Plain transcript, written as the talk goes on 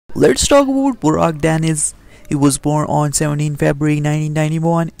Let's talk about Burak Deniz. He was born on 17 February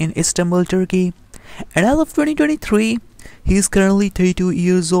 1991 in Istanbul, Turkey. And as of 2023, he is currently 32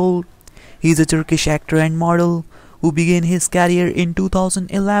 years old. He is a Turkish actor and model who began his career in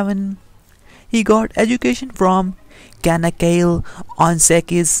 2011. He got education from Kanakale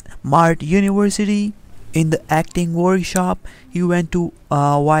Onseki's Mart University. In the acting workshop he went to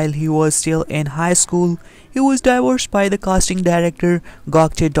while he was still in high school, he was divorced by the casting director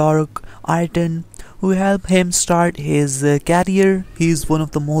Gökçe Doruk Ayten, who helped him start his career. He is one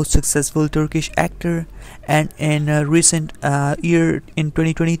of the most successful Turkish actor, and in a recent year in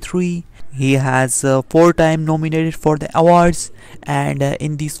 2023 he has 4 times nominated for the awards, and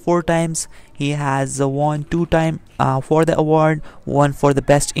in these 4 times he has won 2 times for the award, one for the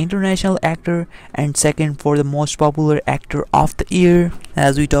best international actor and second for the most popular actor of the year.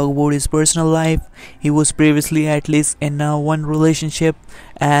 As we talk about his personal life, he was previously at least in one relationship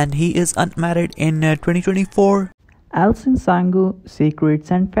and he is unmarried in 2024. Elcin Sangu,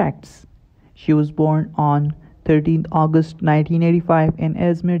 Secrets and Facts. She was born on 13th August 1985 in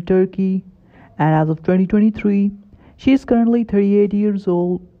Izmir, Turkey, and as of 2023, she is currently 38 years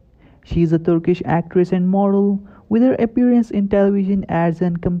old. She is a Turkish actress and model with her appearance in television ads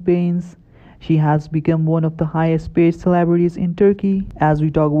and campaigns. She has become one of the highest paid celebrities in Turkey. As we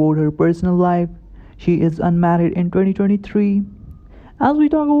talk about her personal life, she is unmarried in 2023. As we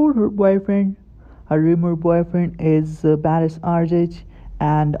talk about her boyfriend, her rumored boyfriend is Barış Argec,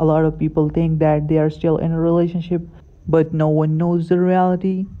 and a lot of people think that they are still in a relationship, but no one knows the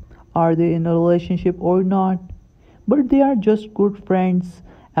reality. Are they in a relationship or not? But they are just good friends.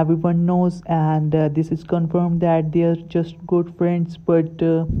 Everyone knows, and this is confirmed that they are just good friends, but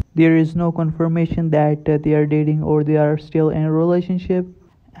there is no confirmation that they are dating or they are still in a relationship.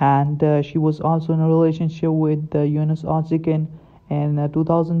 And she was also in a relationship with Yunus Özkan in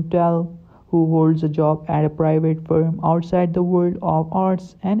 2012, who holds a job at a private firm outside the world of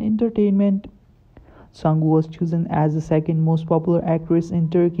arts and entertainment. Sangu was chosen as the second most popular actress in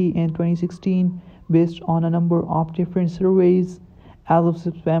Turkey in 2016 based on a number of different surveys. As of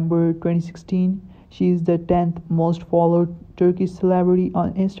September 2016, she is the 10th most followed Turkish celebrity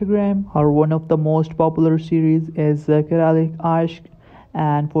on Instagram. Her one of the most popular series is Kralik Aşk,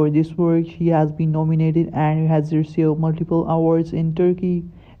 and for this work she has been nominated and has received multiple awards in Turkey,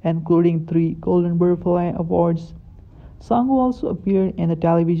 including 3 Golden Butterfly Awards. Sangu also appeared in the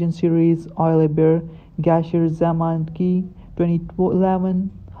television series Aile Bir Gashir Zaman Ki 2011,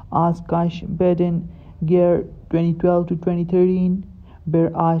 Az Kaş Beden Ger 2012 to 2013,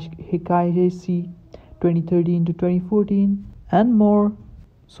 Bir Aşk Hikayesi 2013 to 2014, and more.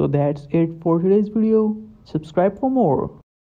 So that's it for today's video. Subscribe for more.